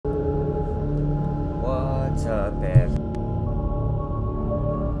What's up, Ev?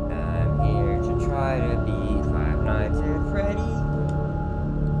 I'm here to try to beat Five Nights at Freddy.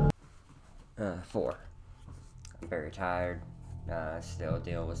 4. I'm very tired. Still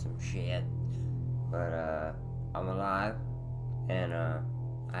dealing with some shit. But, I'm alive. And,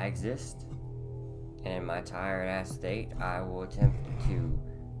 I exist. And in my tired ass state, I will attempt to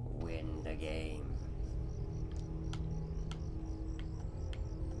win the game.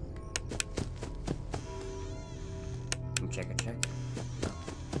 Check it.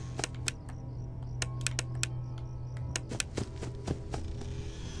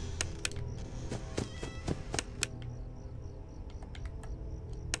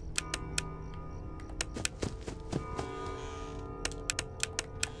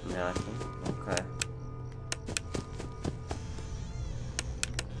 Nothing. Okay.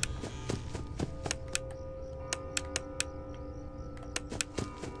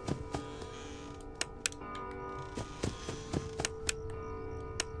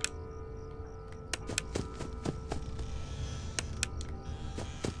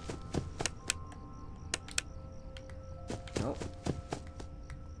 Nope.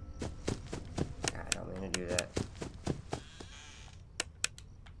 I don't mean to do that.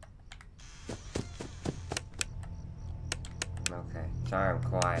 Okay. Sorry I'm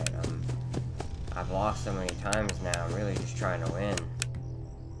quiet. I've lost so many times now. I'm really just trying to win.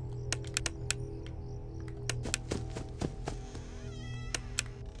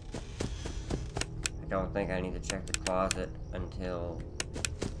 I don't think I need to check the closet until...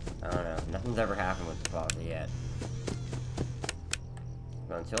 I don't know. Nothing's ever happened with the closet yet.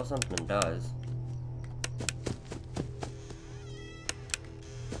 But until something does...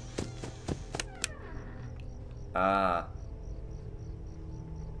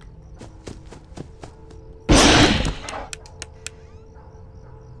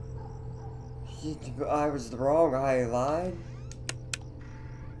 I was wrong, I lied.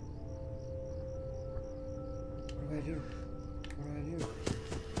 What do I do?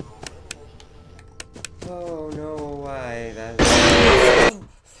 Oh, no, why?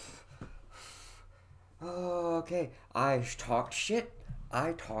 Oh, okay. I talked shit.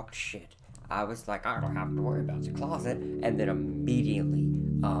 I was like, I don't have to worry about the closet. And then immediately.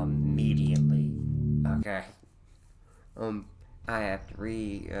 Okay. I have to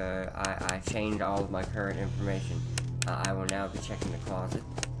I changed all of my current information. I will now be checking the closet.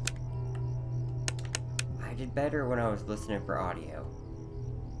 I did better when I was listening for audio.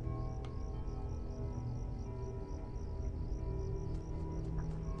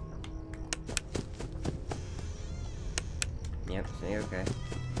 Yep, see, okay.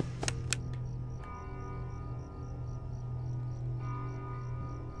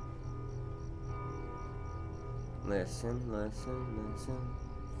 Listen.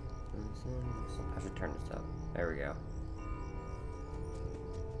 I should turn this up. There we go.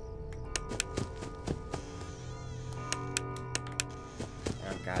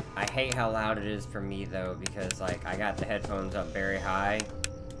 Oh god. I hate how loud it is for me though, because like I got the headphones up very high.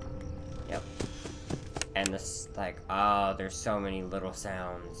 Yep. And this like, oh, there's so many little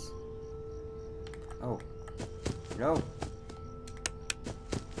sounds. Oh. No.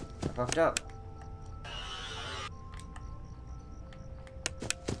 I fucked up.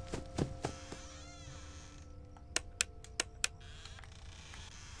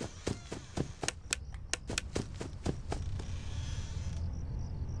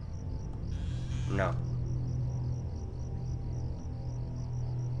 No.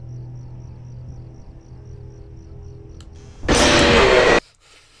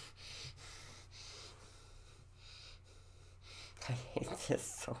 I hate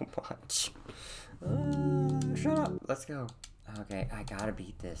this so much. Shut up. Let's go. Okay, I gotta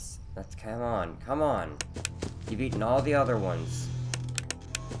beat this. Come on. You've beaten all the other ones.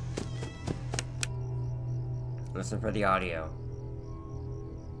 Listen for the audio.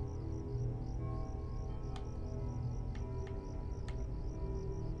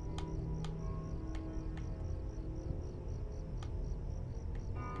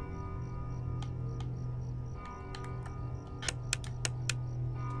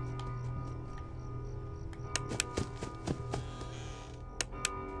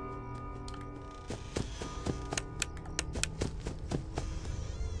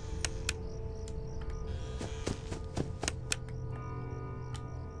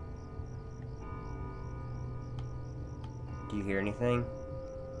 Do you hear anything?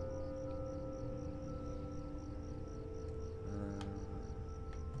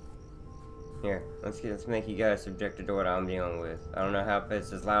 Here, let's make you guys subjected to what I'm dealing with. I don't know how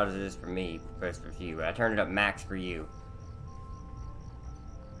it's as loud as it is for me, but it's for you. I turned it up max for you.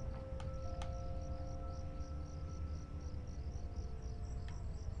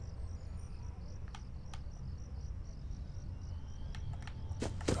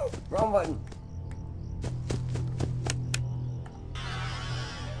 Wrong button.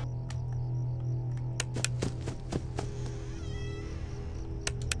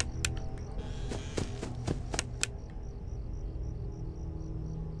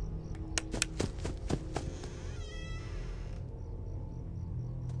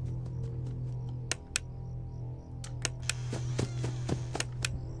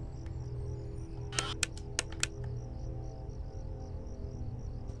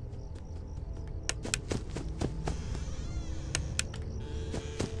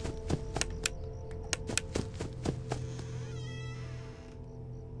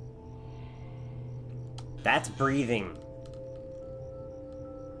 That's breathing.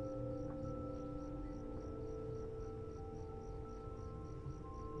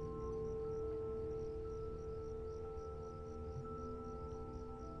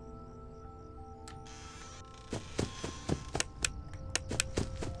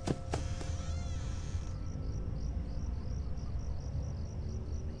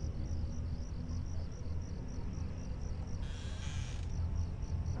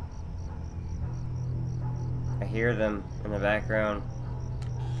 I hear them in the background.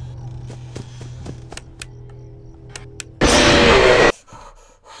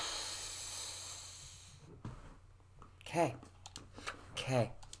 Okay.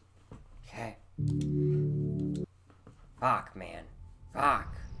 Okay. Okay. Fuck, man. Fuck.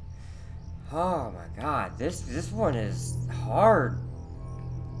 Oh my god. This one is hard.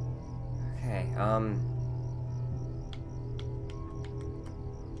 Okay,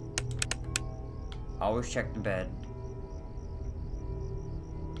 always check the bed.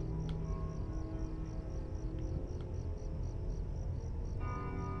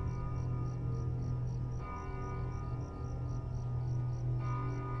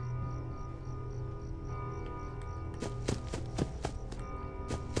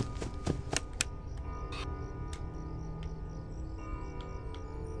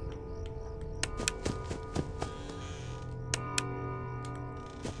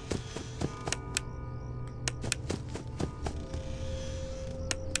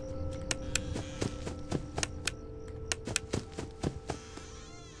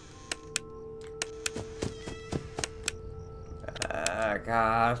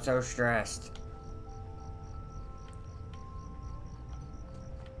 God, I'm so stressed.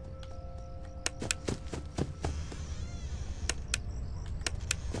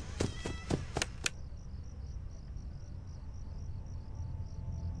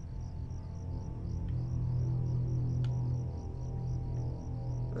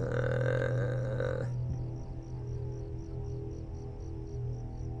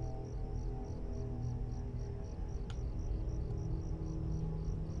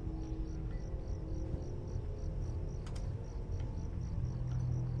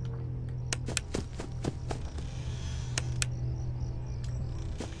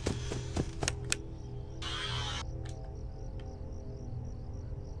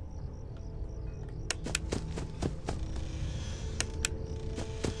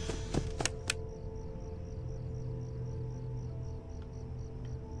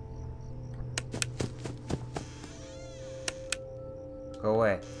 Go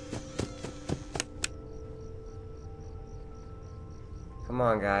away. Come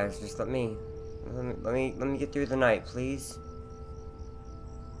on, guys. Just let me get through the night, please.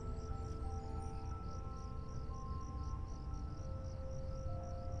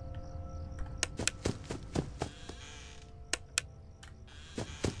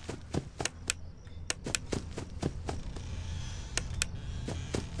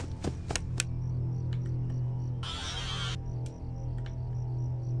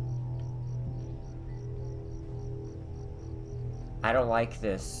 I don't like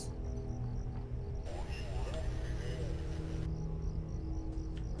this.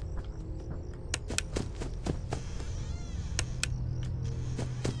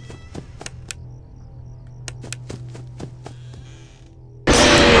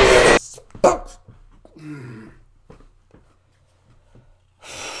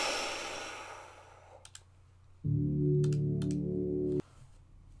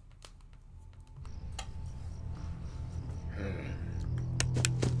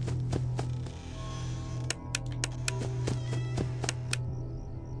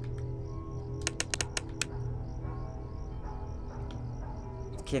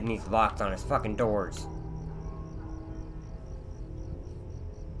 Kid needs locks on his fucking doors.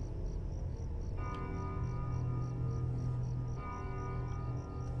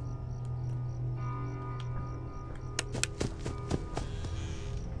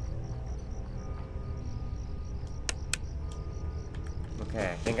 Okay,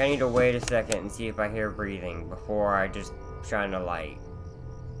 I think I need to wait a second and see if I hear breathing before I just shine a light.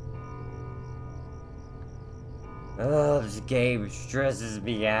 Ugh, this game stresses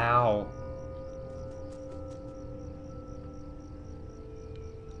me out.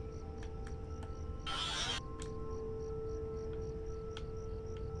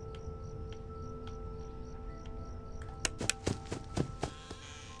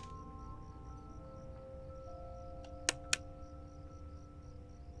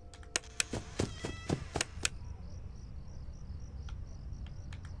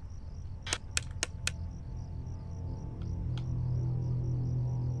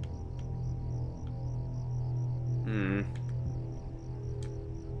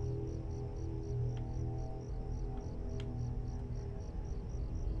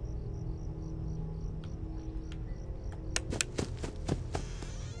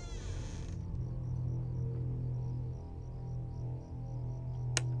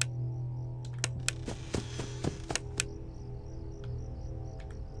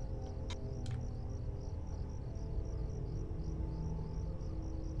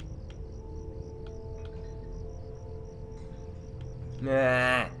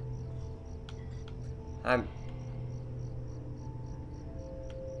 Nah. I'm...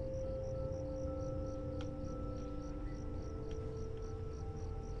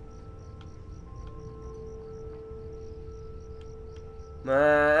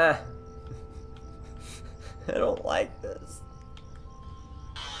 Nah. I don't like this.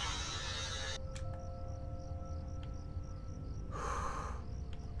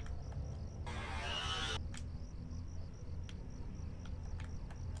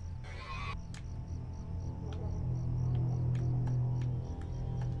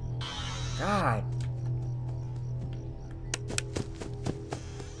 God.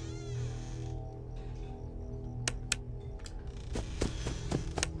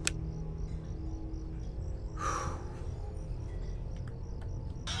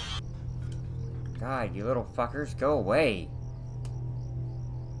 God, you little fuckers, go away.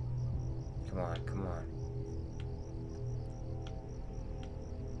 Come on, come on.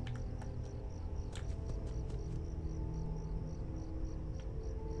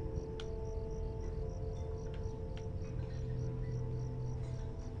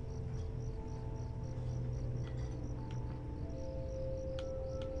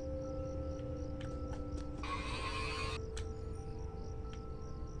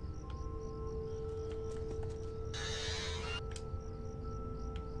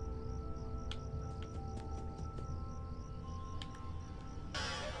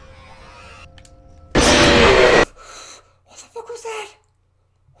 What the fuck was that?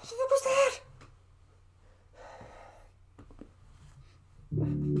 What the fuck was that?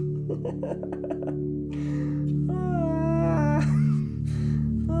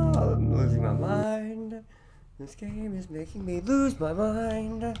 Oh, I'm losing my mind. This game is making me lose my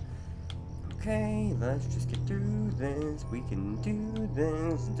mind. Okay, let's just get through this. We can do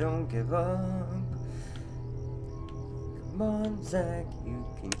this. Don't give up. Come on, Zach. You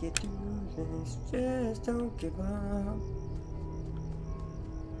can get through this. Just don't give up.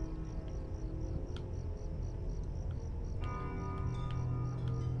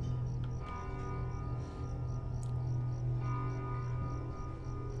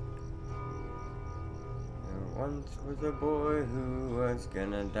 Once was a boy who was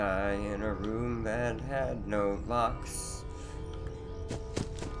gonna die in a room that had no locks.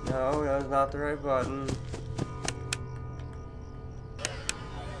 No, that was not the right button.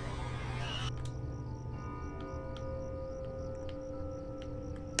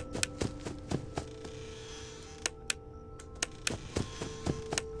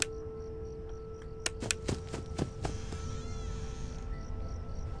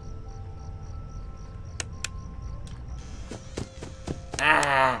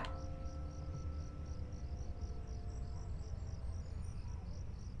 Ah!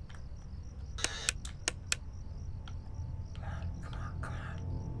 Come on, come on.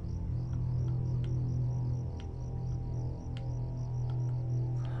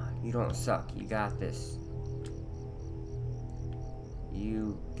 Come on, you don't suck. You got this.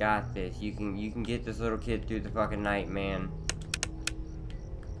 You got this. You can get this little kid through the fucking night, man.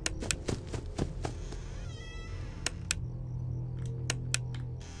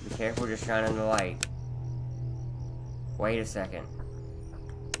 Be careful just shining the light. Wait a second.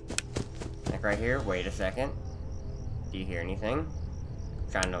 Like right here, wait a second. Do you hear anything?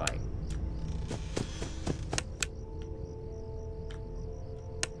 Shine the light.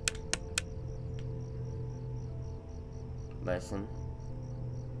 Listen.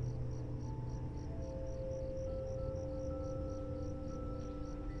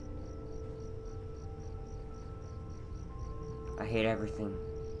 hate everything.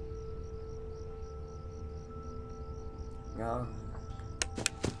 No.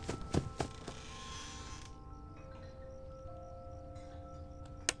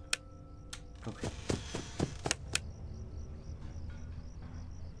 Okay.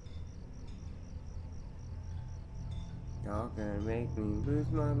 Y'all gonna make me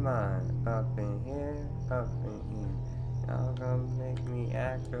lose my mind. Up in here, up in here. Y'all gonna make me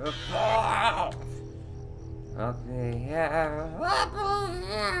act a fool. Up in here, up in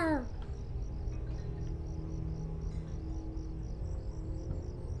here.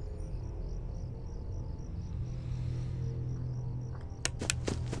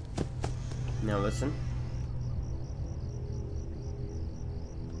 Now listen.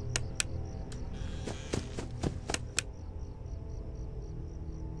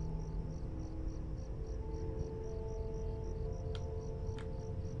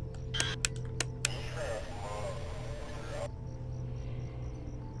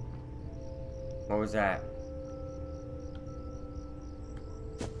 What was that?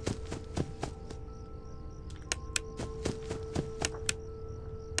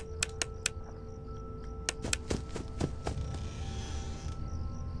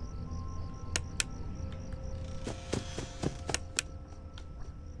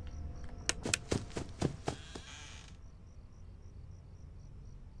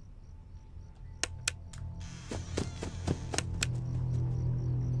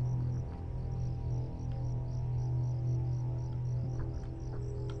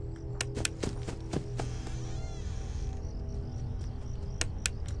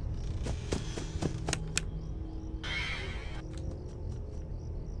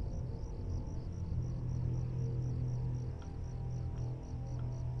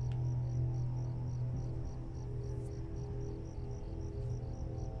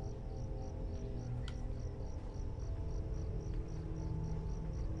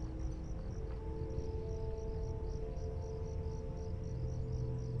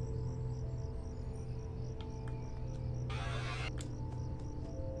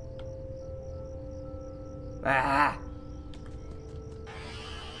 Ah!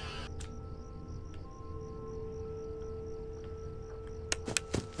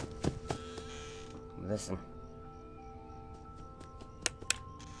 Listen.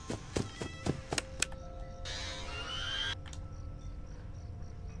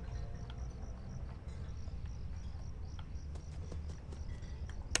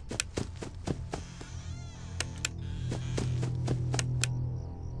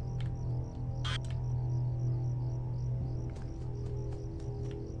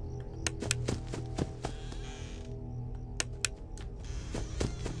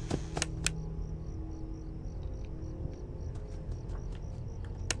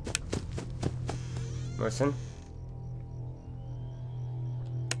 Listen.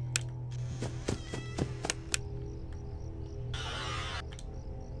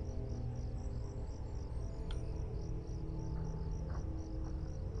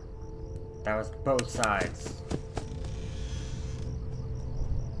 That was both sides.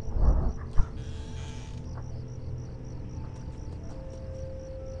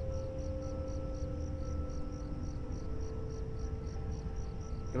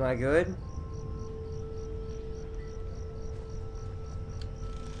 Am I good?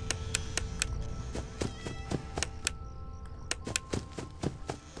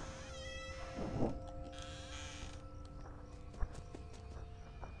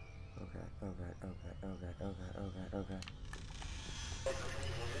 Okay.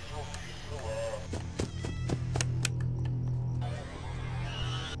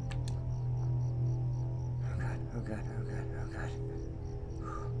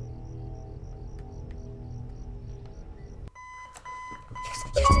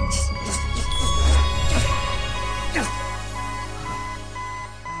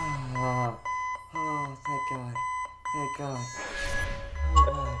 Oh god. Oh, thank God.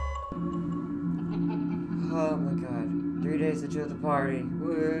 Oh my god. 3 days until the party.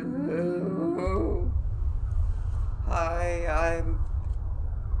 Woo.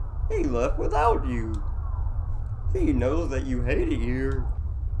 He left without you. He knows that you hate it here.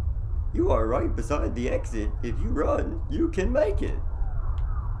 You are right beside the exit. If you run, you can make it.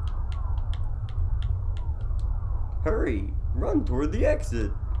 Hurry, run toward the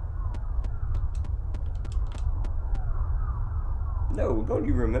exit. No, don't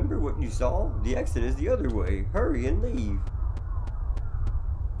you remember what you saw? The exit is the other way. Hurry and leave.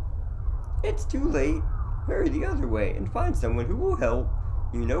 It's too late. Hurry the other way and find someone who will help.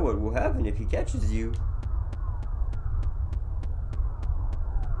 You know what will happen if he catches you.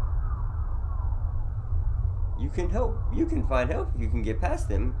 You can help. You can find help. You can get past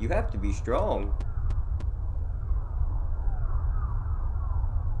them. You have to be strong.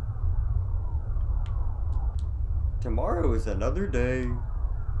 Tomorrow is another day.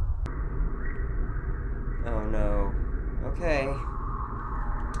 Oh no. Okay.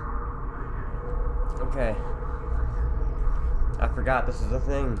 Okay. I forgot this is a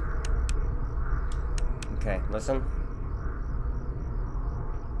thing. Okay, listen.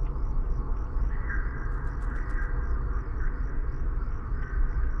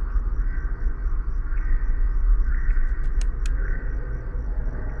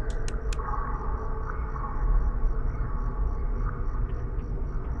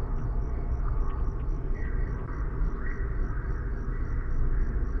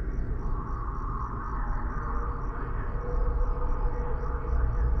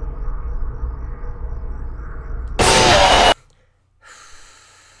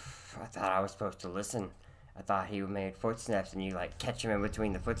 I thought I was supposed to listen. I thought he made footsteps and you like catch him in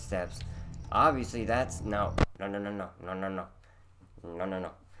between the footsteps. Obviously that's no.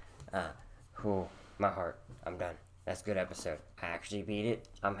 Whew, my heart. I'm done. That's a good episode. I actually beat it.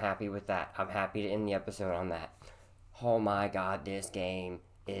 I'm happy with that. I'm happy to end the episode on that. Oh my god, this game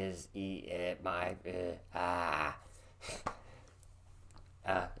is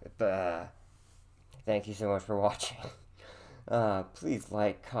thank you so much for watching. Please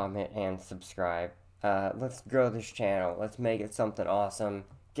like, comment, and subscribe. Let's grow this channel. Let's make it something awesome.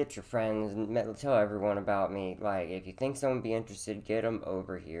 Get your friends and tell everyone about me. Like, if you think someone would be interested, get them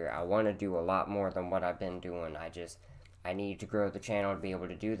over here. I want to do a lot more than what I've been doing. I need to grow the channel to be able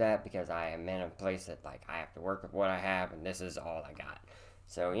to do that because I am in a place that, like, I have to work with what I have, and this is all I got.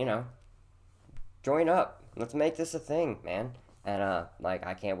 So, you know, join up. Let's make this a thing, man. And, like,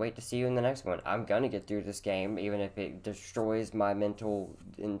 I can't wait to see you in the next one. I'm gonna get through this game, even if it destroys my mental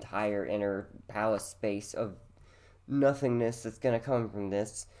entire inner palace space of nothingness that's gonna come from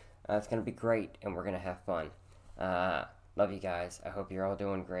this. It's gonna be great, and we're gonna have fun. Love you guys. I hope you're all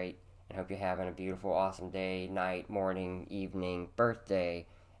doing great, and hope you're having a beautiful, awesome day, night, morning, evening, birthday,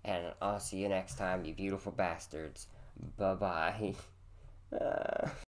 and I'll see you next time, you beautiful bastards. Bye-bye.